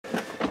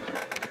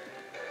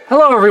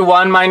Hello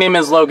everyone, my name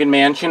is Logan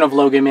Mansion of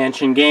Logan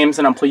Mansion Games,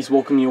 and I'm pleased to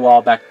welcome you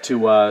all back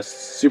to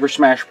Super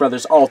Smash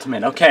Bros.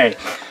 Ultimate. Okay,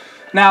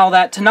 now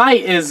that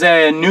tonight is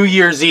New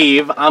Year's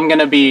Eve, I'm going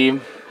to be,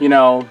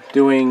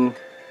 going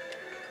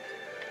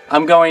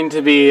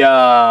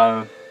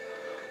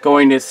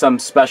to some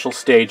special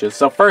stages.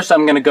 So first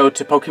I'm going to go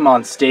to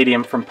Pokemon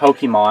Stadium from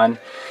Pokemon,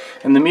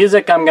 and the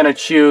music I'm going to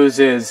choose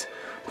is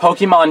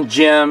Pokemon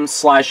Gym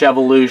 /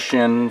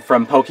 Evolution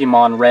from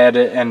Pokemon Red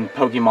and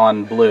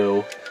Pokemon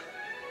Blue.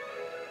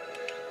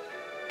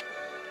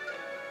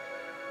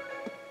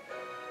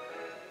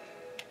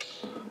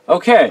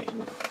 Okay,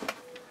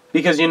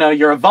 because,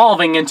 you're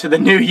evolving into the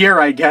new year,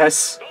 I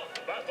guess.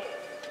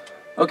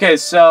 Okay,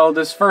 so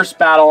this first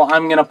battle,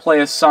 I'm going to play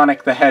as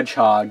Sonic the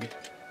Hedgehog.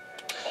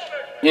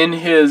 In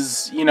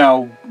his,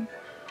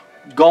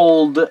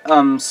 gold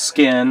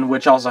skin,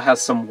 which also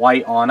has some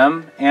white on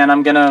him. And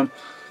I'm going to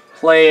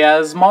play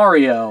as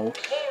Mario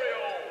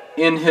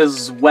in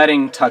his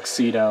wedding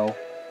tuxedo,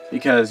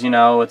 because,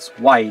 it's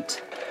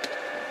white.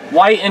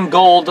 White and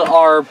gold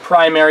are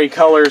primary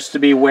colors to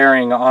be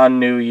wearing on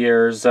New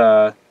Year's,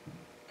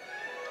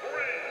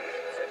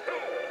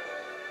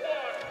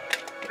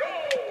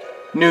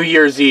 New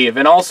Year's Eve.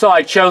 And also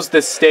I chose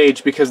this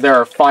stage because there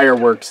are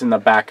fireworks in the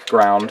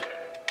background.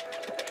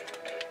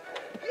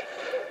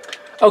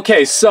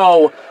 Okay,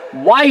 so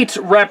white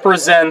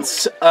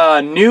represents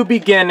new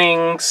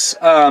beginnings,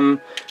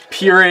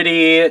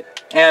 purity,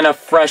 and a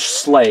fresh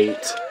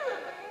slate.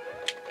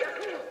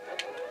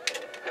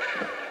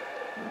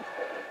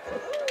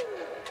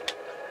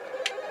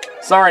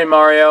 Sorry,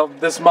 Mario,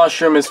 this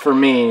mushroom is for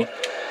me.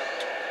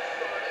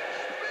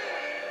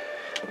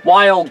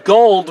 While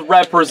gold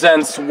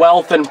represents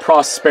wealth and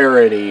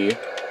prosperity.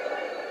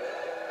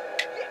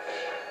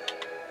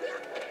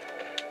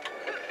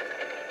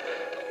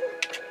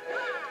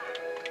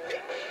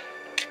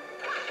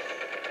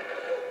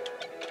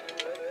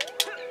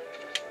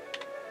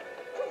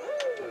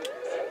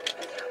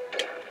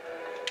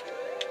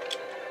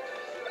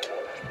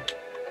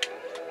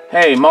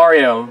 Hey,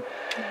 Mario.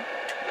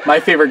 My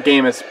favorite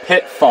game is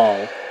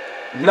Pitfall.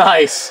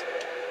 Nice.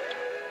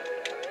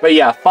 But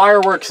yeah,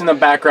 fireworks in the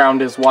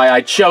background is why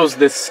I chose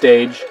this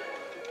stage.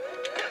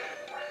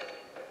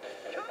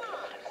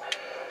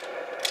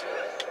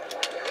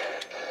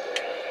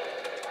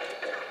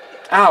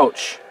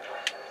 Ouch.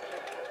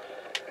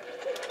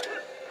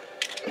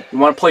 You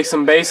want to play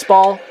some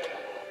baseball?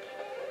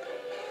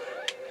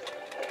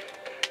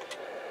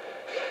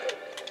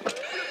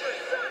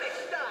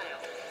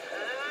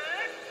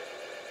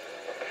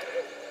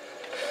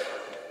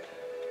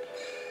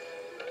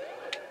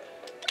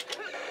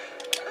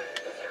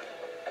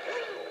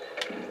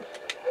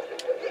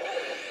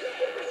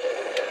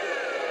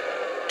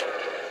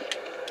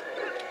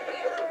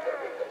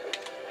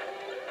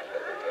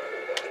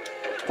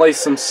 Play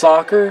some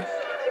soccer.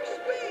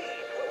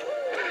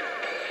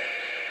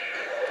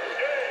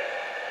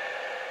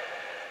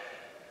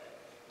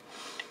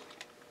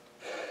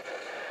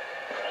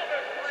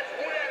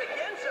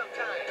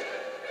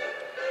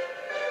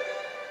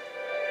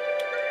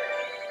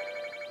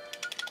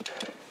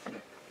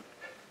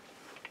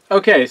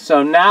 Okay,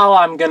 so now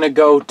I'm gonna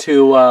go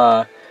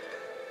to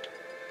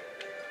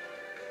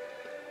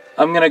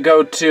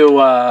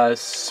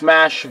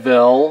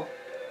Smashville.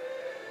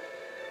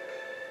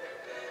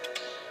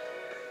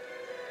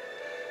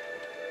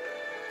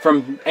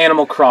 From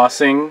Animal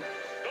Crossing,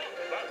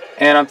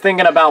 and I'm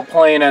thinking about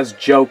playing as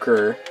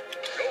Joker.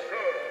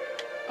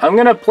 I'm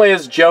gonna play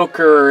as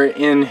Joker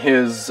in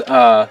his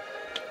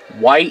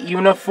white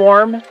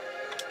uniform,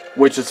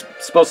 which is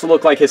supposed to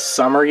look like his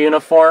summer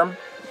uniform,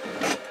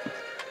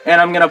 and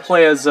I'm gonna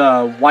play as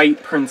Golden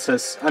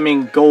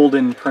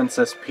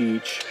Princess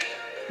Peach,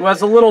 who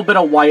has a little bit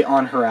of white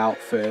on her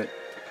outfit.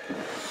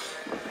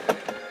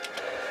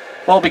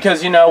 Well,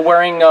 because,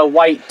 wearing a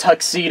white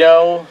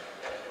tuxedo.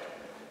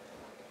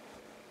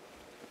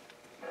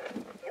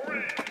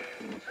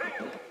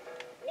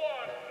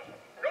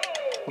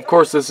 Of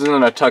course, this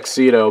isn't a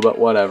tuxedo, but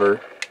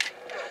whatever.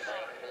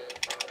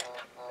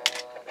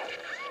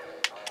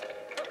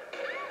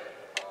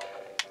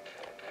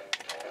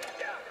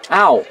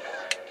 Ow!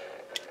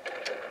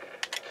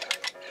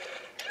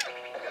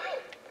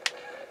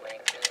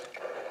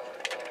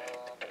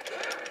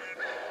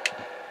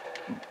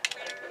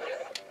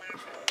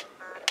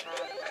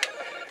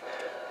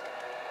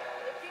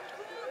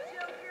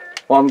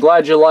 Well, I'm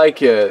glad you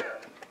like it.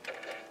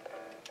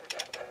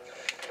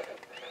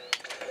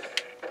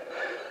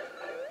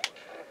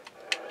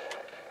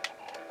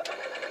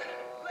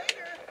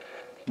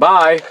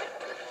 Bye.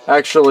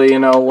 Actually,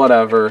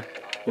 whatever.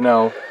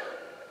 You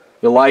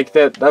liked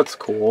it? That's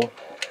cool.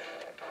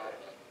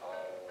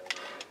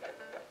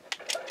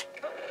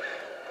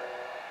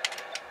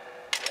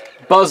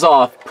 Buzz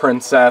off,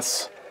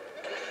 princess.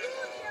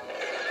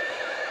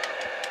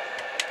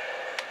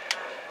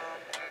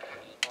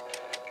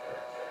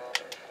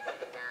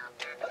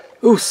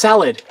 Ooh,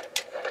 salad.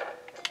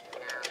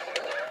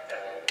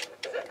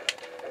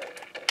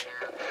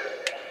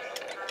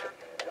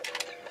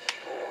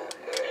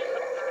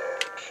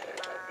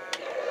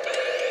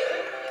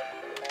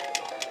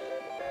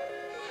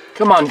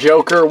 Come on,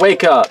 Joker,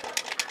 wake up.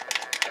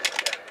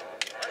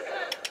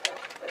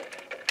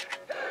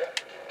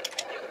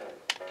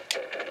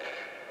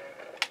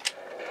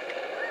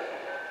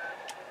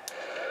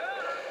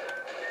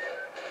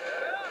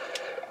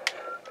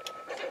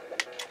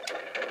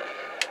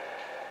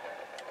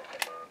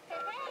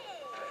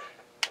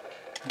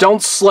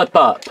 Don't slip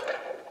up.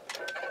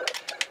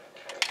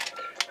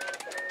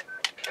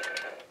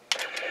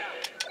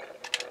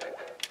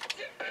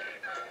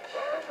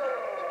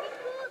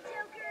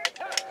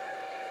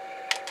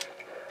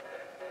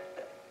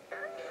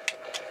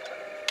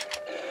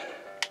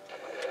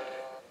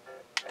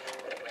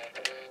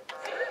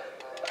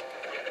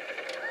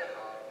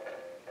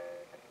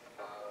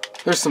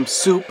 There's some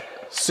soup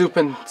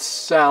and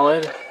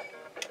salad.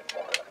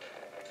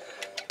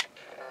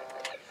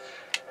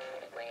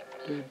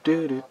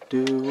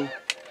 Do.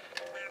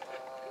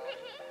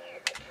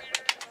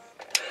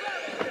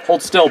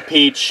 Hold still,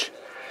 Peach.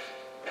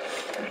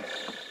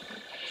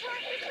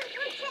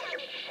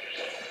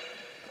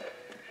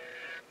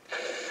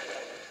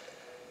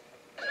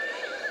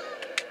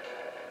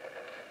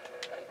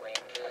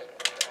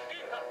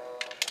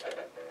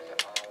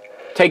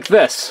 Take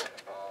this.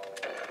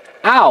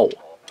 Ow!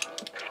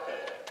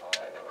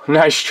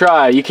 Nice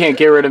try. You can't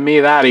get rid of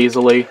me that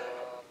easily.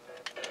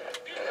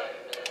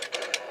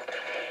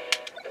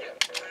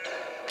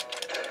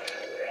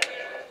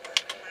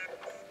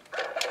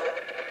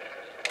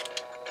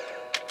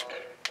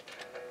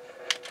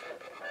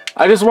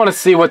 I just want to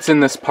see what's in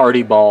this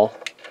party ball.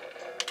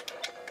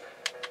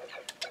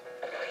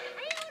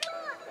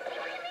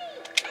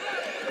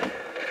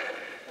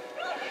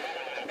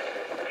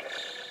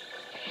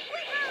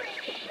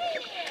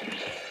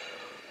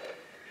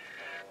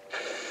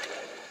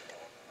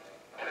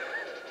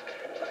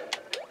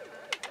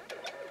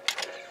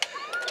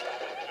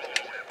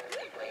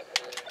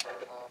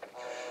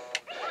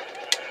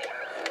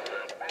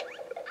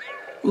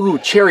 Ooh,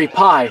 cherry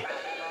pie.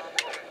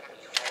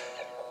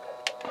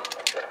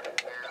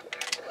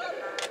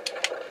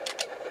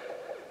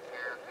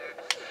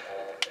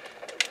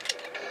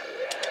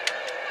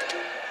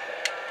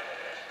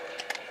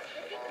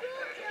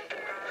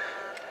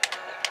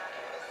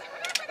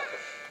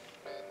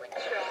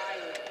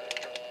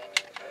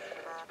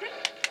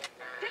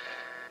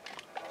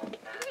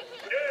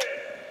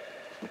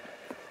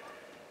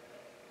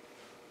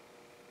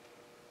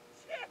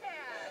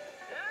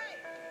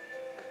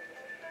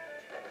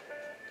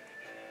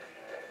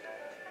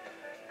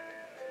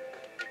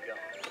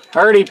 I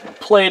already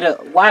played,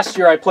 last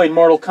year I played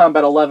Mortal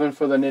Kombat 11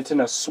 for the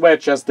Nintendo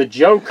Switch as the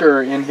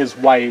Joker in his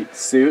white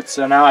suit,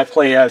 so now I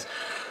play as,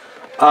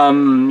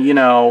 you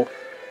know,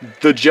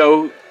 the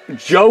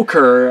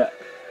Joker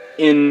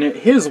in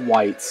his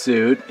white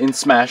suit in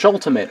Smash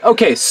Ultimate.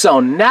 Okay, so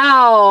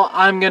now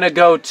I'm gonna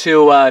go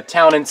to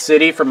Town and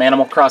City from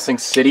Animal Crossing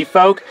City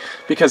Folk,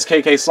 because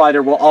KK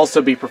Slider will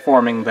also be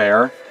performing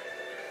there.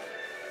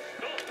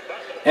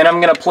 And I'm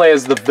gonna play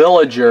as the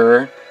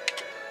Villager,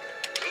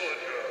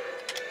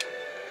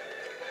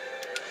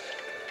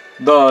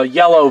 the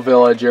yellow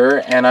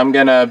villager, and I'm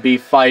gonna be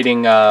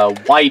fighting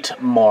White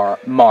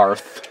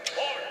Marth.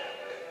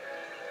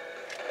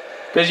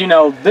 Because, you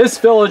know, this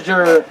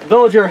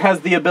villager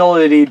has the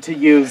ability to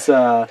use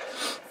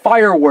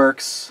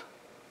fireworks.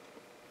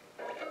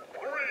 3,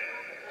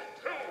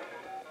 2, 1,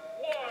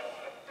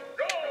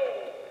 go!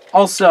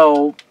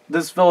 Also,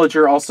 this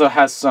villager also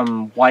has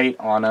some white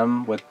on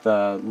him with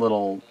the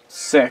little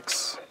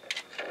 6.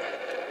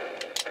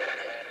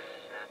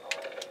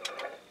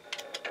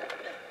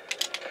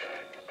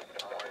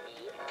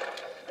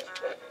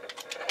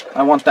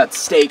 I want that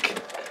steak.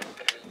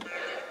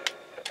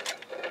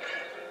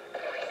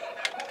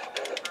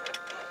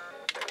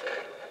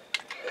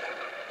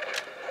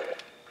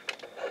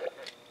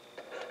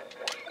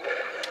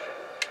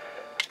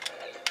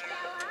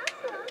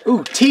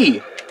 Ooh,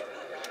 tea.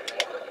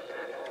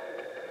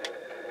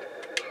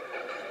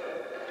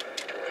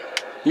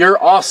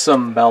 You're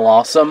awesome, Belle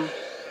Awesome.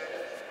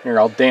 Here,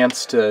 I'll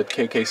dance to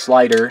KK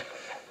Slider.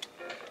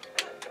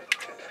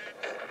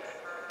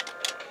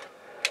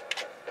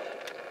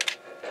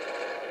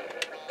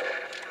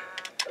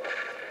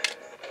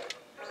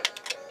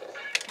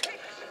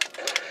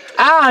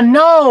 Ah,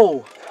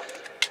 no!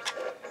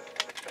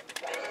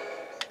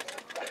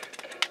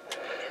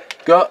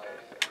 Go.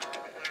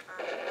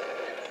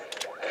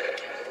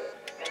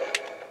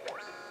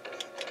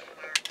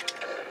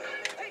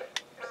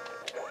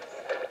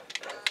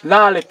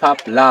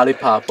 Lollipop,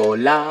 lollipop, oh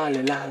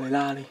lolly, lolly,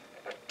 lolly.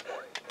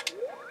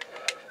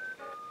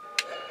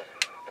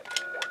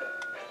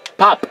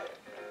 Pop!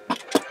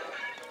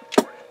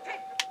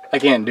 I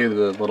can't do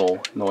the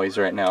little noise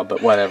right now,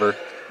 but whatever.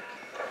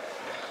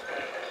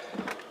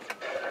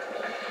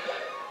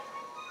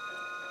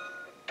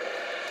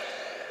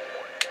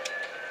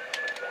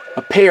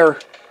 A pear.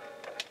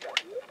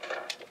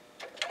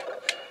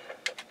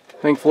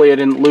 Thankfully I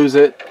didn't lose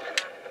it.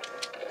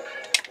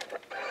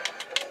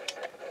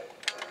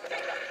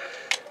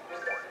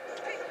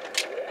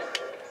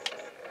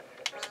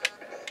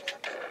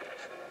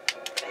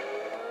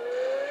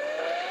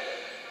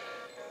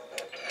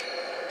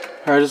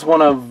 I just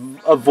want to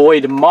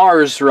avoid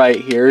Mars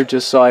right here,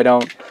 just so I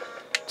don't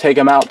take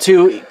him out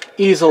too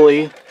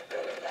easily.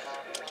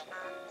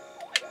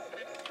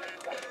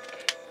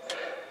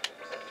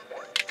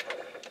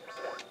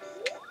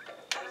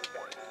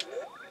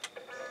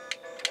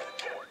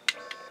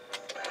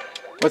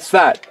 What's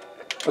that?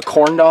 A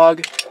corn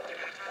dog?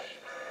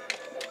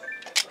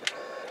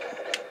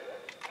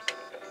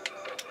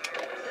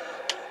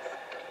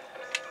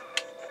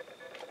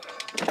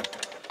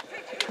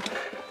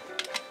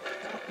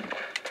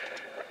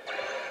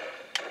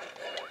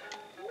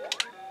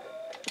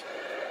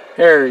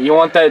 Here, you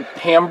want that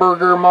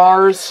hamburger,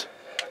 Mars?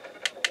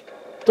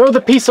 Throw the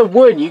piece of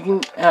wood, you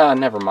can... Ah,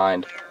 never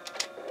mind.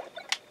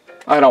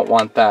 I don't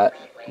want that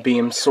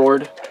beam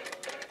sword.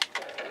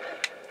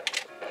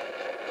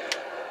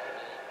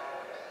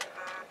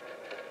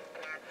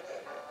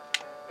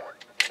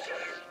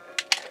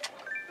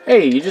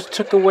 Hey, you just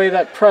took away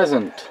that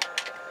present.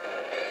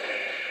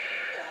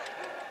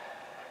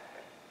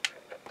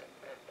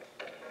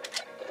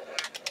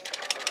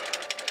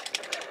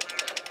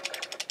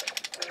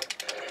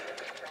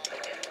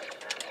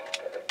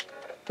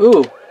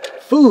 Ooh,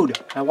 food!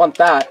 I want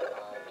that.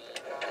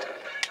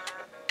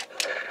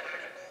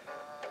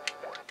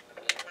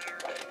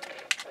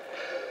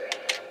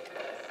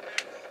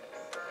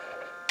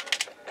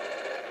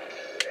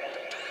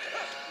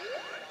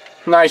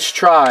 Nice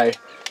try.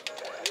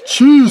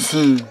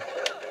 Cheesy.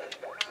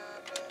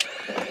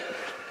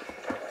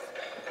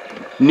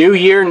 New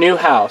year, new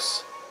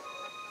house.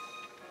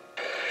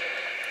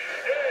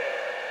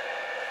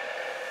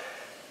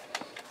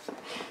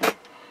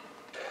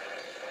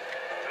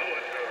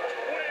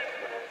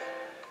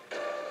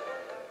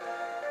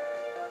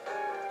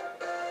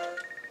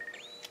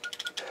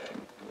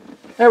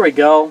 There we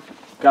go.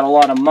 Got a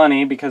lot of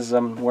money because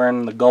I'm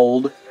wearing the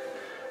gold.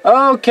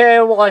 Okay,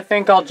 well I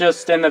think I'll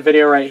just end the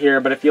video right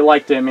here, but if you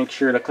liked it, make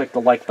sure to click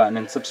the like button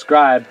and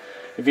subscribe.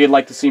 If you'd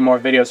like to see more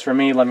videos from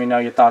me, let me know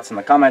your thoughts in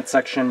the comments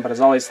section. But as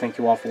always, thank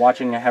you all for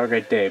watching and have a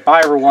great day.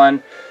 Bye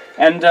everyone,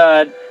 and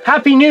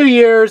Happy New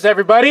Year's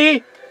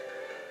everybody!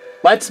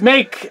 Let's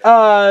make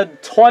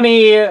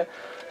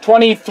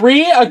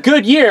 2023 a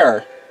good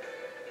year!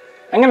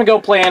 I'm gonna go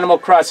play Animal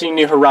Crossing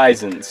New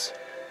Horizons.